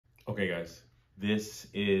Okay guys, this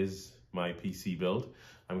is my PC build.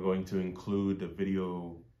 I'm going to include a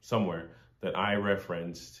video somewhere that I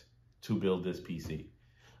referenced to build this PC.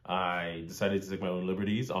 I decided to take my own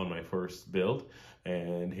liberties on my first build,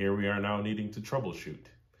 and here we are now needing to troubleshoot.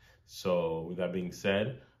 So with that being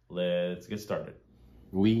said, let's get started.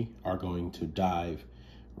 We are going to dive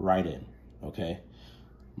right in, okay?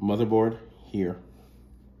 Motherboard here.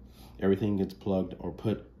 Everything gets plugged or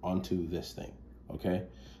put onto this thing, okay?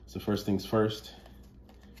 So first things first,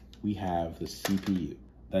 we have the CPU.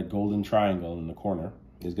 That golden triangle in the corner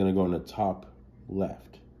is gonna go in the top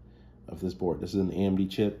left of this board. This is an AMD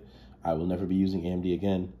chip. I will never be using AMD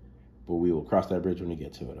again, but we will cross that bridge when we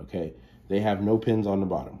get to it, okay? They have no pins on the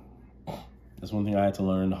bottom. That's one thing I had to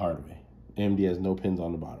learn the hard way. AMD has no pins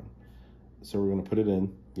on the bottom. So we're gonna put it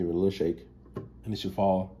in, give it a little shake, and it should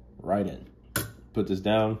fall right in. Put this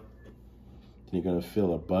down, then you're gonna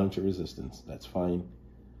feel a bunch of resistance. That's fine.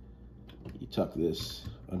 You tuck this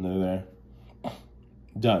under there.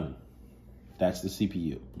 Done. That's the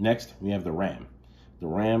CPU. Next, we have the RAM. The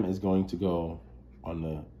RAM is going to go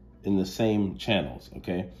in the same channels,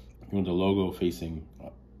 okay? You want the logo facing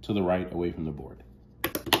to the right, away from the board.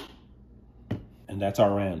 And that's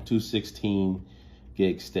our RAM, 216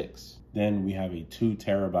 gig sticks. Then we have a 2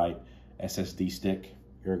 terabyte SSD stick.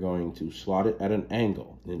 You're going to slot it at an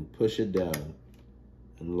angle and push it down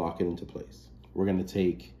and lock it into place. We're gonna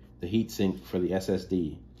take the heatsink for the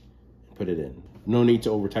SSD and put it in. No need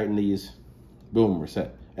to over tighten these. Boom, we're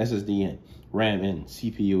set. SSD in, RAM in,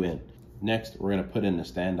 CPU in. Next, we're gonna put in the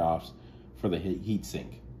standoffs for the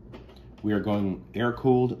heatsink. We are going air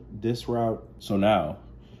cooled this route. So now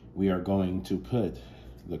we are going to put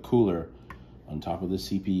the cooler on top of the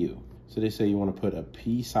CPU. So they say you wanna put a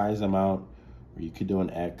P size amount, or you could do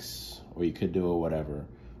an X, or you could do a whatever,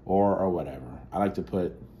 or whatever. I like to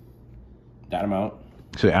put that amount.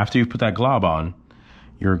 So after you put that glob on,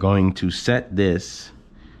 you're going to set this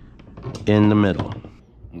in the middle,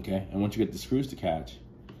 okay? And once you get the screws to catch,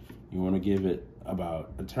 you want to give it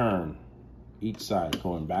about a turn each side,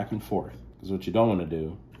 going back and forth. Because what you don't want to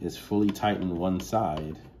do is fully tighten one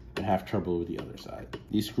side and have trouble with the other side.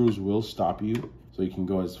 These screws will stop you, so you can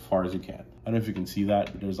go as far as you can. I don't know if you can see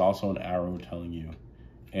that, but there's also an arrow telling you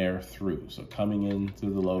air through. So coming in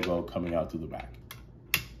through the logo, coming out through the back.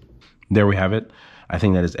 There we have it. I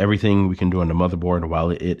think that is everything we can do on the motherboard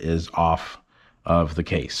while it is off of the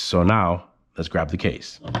case. So now let's grab the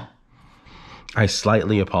case. I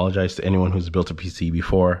slightly apologize to anyone who's built a PC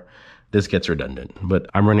before. This gets redundant, but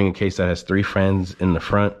I'm running a case that has 3 fans in the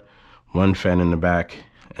front, 1 fan in the back,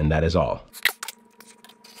 and that is all.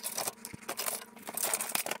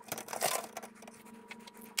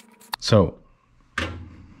 So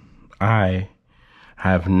I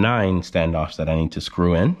have 9 standoffs that I need to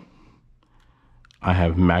screw in. I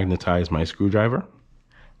have magnetized my screwdriver.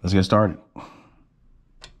 Let's get started.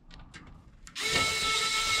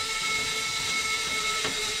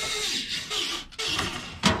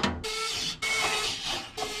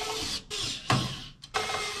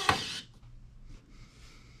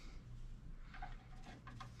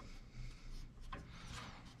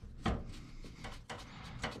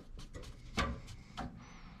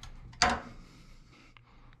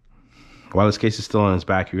 While this case is still on its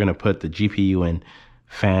back, you're gonna put the GPU in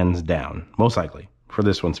fans down, most likely, for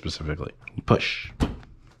this one specifically. Push.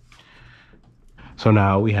 So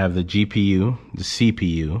now we have the GPU, the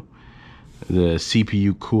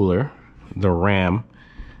CPU cooler, the RAM,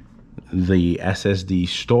 the SSD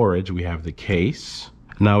storage, we have the case.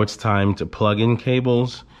 Now it's time to plug in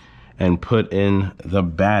cables and put in the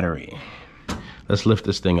battery. Let's lift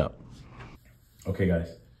this thing up. Okay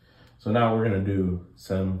guys, so now we're gonna do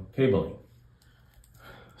some cabling.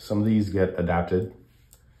 Some of these get adapted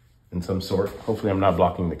in some sort. Hopefully I'm not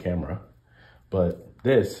blocking the camera, but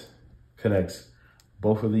this connects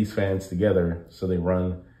both of these fans together so they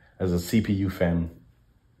run as a CPU fan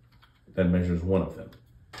that measures one of them.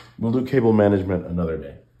 We'll do cable management another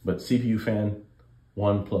day, but CPU fan,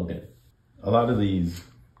 1 plugged in. A lot of these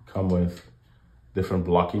come with different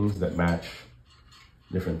blockings that match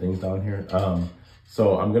different things down here.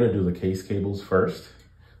 So I'm gonna do the case cables first.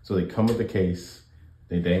 So they come with the case,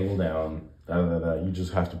 they dangle down, you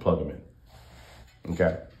just have to plug them in,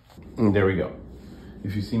 okay? And there we go.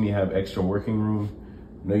 If you see me have extra working room,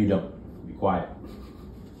 no you don't, be quiet.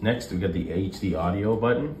 Next, we got the HD audio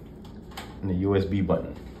button and the USB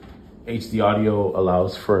button. HD audio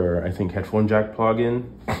allows for, I think, headphone jack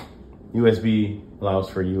plug-in. USB allows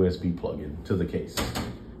for USB plug-in to the case,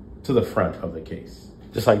 to the front of the case.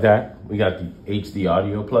 Just like that, we got the HD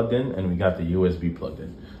audio plugged in and we got the USB plugged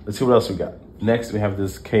in. Let's see what else we got. Next, we have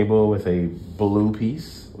this cable with a blue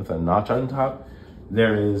piece with a notch on top.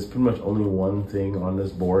 There is pretty much only one thing on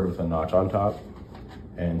this board with a notch on top,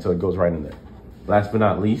 and so it goes right in there. Last but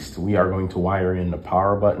not least, we are going to wire in the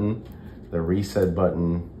power button, the reset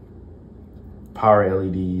button, power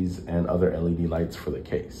LEDs, and other LED lights for the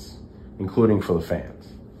case, including for the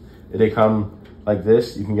fans. They come like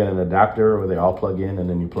this. You can get an adapter where they all plug in and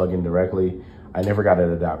then you plug in directly. I never got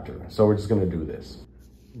an adapter, so we're just gonna do this.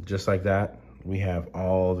 Just like that, we have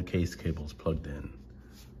all the case cables plugged in.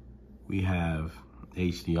 We have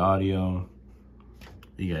HD audio,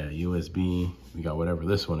 we got USB, we got whatever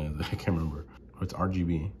this one is, I can't remember. It's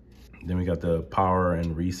RGB. Then we got the power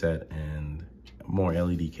and reset and more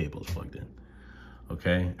LED cables plugged in.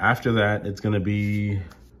 Okay, after that, it's gonna be,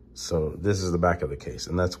 so this is the back of the case.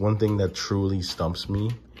 And that's one thing that truly stumps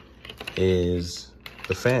me is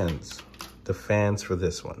the fans for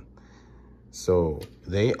this one. So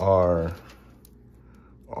they are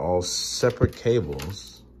all separate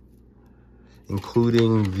cables,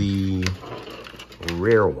 including the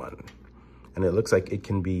rear one. And it looks like it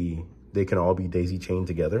can be, they can all be daisy chained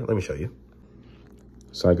together. Let me show you.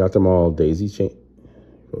 So I got them all daisy chained,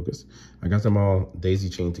 focus. I got them all daisy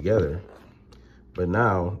chained together, but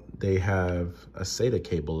now they have a SATA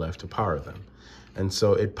cable left to power them. And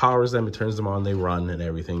so it powers them, it turns them on, they run and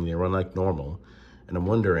everything. They run like normal. And I'm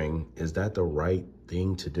wondering, is that the right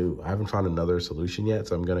thing to do? I haven't found another solution yet,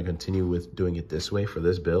 so I'm gonna continue with doing it this way for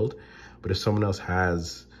this build. But if someone else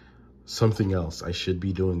has something else I should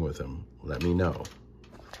be doing with them, let me know.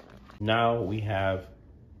 Now we have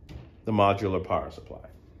the modular power supply.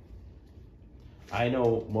 I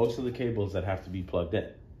know most of the cables that have to be plugged in.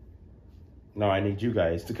 Now I need you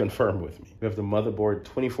guys to confirm with me. We have the motherboard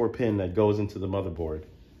 24 pin that goes into the motherboard,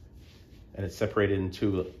 and it's separated in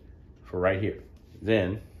two for right here.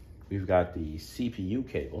 Then we've got the CPU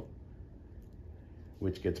cable,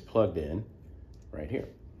 which gets plugged in right here.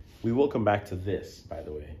 We will come back to this, by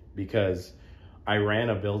the way, because I ran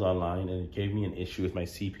a build online and it gave me an issue with my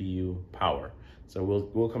CPU power. So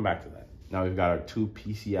we'll come back to that. Now we've got our two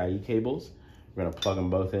PCIe cables. We're gonna plug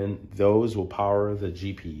them both in. Those will power the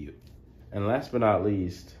GPU. And last but not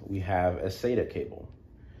least, we have a SATA cable.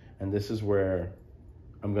 And this is where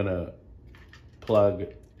I'm gonna plug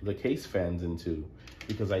the case fans into,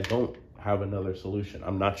 because I don't have another solution.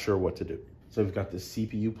 I'm not sure what to do. So we've got the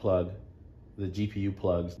CPU plug, the GPU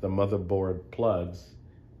plugs, the motherboard plugs,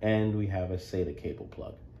 and we have a SATA cable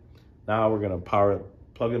plug. Now we're gonna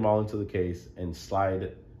plug them all into the case and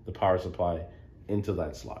slide the power supply into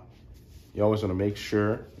that slot. You always wanna make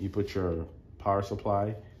sure you put your power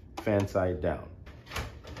supply fan side down.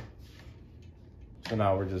 So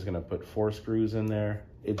now we're just gonna put 4 screws in there.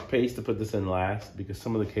 It pays to put this in last because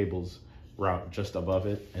some of the cables route just above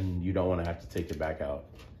it and you don't wanna have to take it back out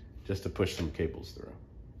just to push some cables through.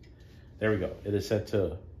 There we go. It is set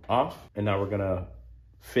to off, and now we're gonna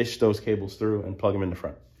fish those cables through and plug them in the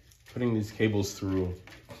front. Putting these cables through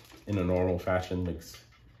in a normal fashion makes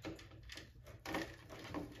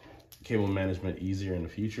cable management easier in the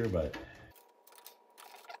future, but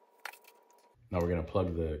now we're gonna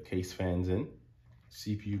plug the case fans in.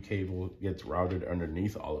 CPU cable gets routed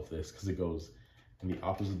underneath all of this because it goes in the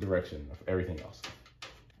opposite direction of everything else.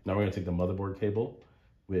 Now we're gonna take the motherboard cable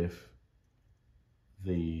with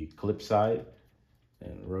the clip side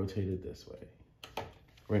and rotate it this way.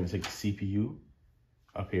 We're gonna take the CPU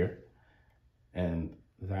up here, and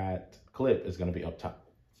that clip is gonna be up top.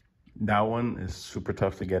 That one is super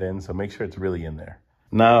tough to get in, so make sure it's really in there.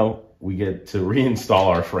 Now we get to reinstall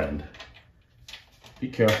our friend. Be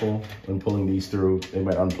careful when pulling these through. They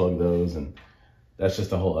might unplug those, and that's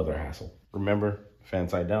just a whole other hassle. Remember, fan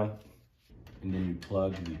side down, and then you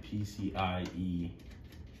plug the PCIe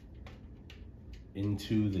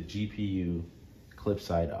into the GPU, clip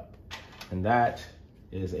side up. And that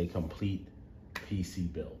is a complete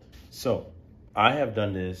PC build. So I have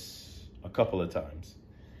done this a couple of times,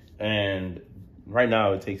 and right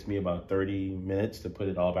now it takes me about 30 minutes to put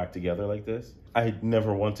it all back together like this. I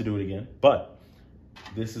never want to do it again, but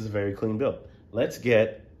this is a very clean build. Let's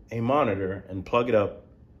get a monitor and plug it up,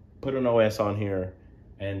 put an OS on here,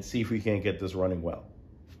 and see if we can't get this running well.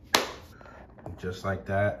 Just like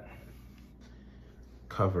that.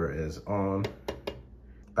 Cover is on.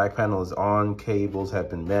 Back panel is on. Cables have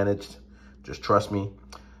been managed. Just trust me.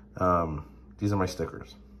 These are my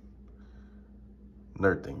stickers.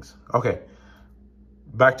 Nerd things. Okay.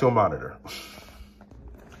 Back to a monitor.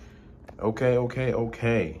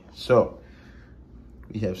 Okay. So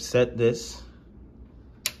we have set this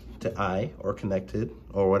to I or connected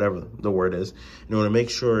or whatever the word is. You want to make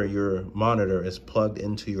sure your monitor is plugged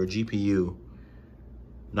into your GPU,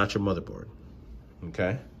 not your motherboard.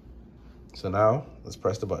 Okay. So now let's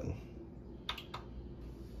press the button.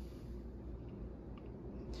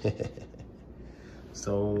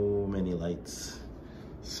 So many lights.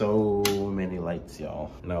 So many lights,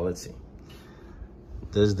 y'all. Now let's see.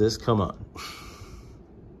 Does this come on?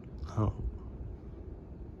 Oh.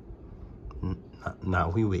 Now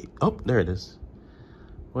we wait. Oh, there it is.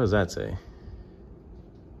 What does that say?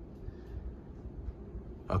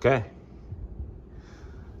 Okay.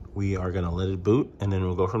 We are gonna let it boot and then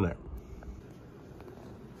we'll go from there.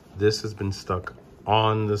 This has been stuck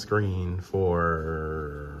on the screen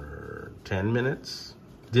for 10 minutes.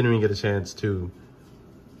 Didn't even get a chance to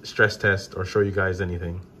stress test or show you guys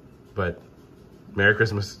anything, but Merry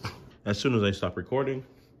Christmas. As soon as I stop recording,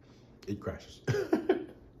 it crashes.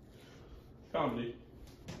 Comedy.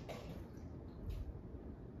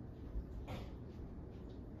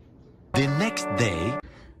 The next day.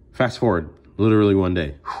 Fast forward, literally one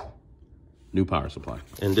day. New power supply.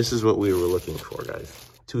 And this is what we were looking for, guys.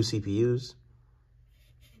 Two CPUs,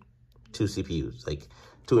 like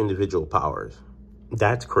 2 individual powers.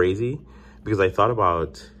 That's crazy because I thought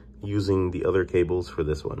about using the other cables for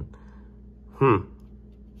this one.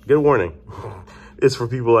 Good warning. It's for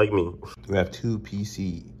people like me. We have 2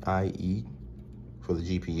 PCIe for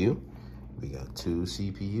the GPU. We got 2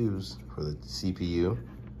 CPUs for the CPU,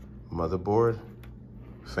 motherboard,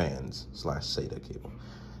 fans / SATA cable.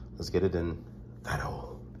 Let's get it in that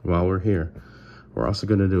hole. While we're here, we're also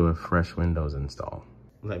gonna do a fresh Windows install.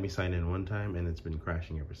 Let me sign in one time and it's been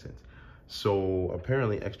crashing ever since. So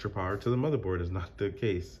apparently extra power to the motherboard is not the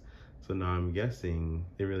case. So now I'm guessing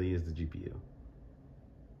it really is the GPU.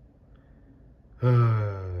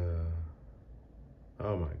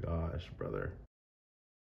 Oh my gosh, brother.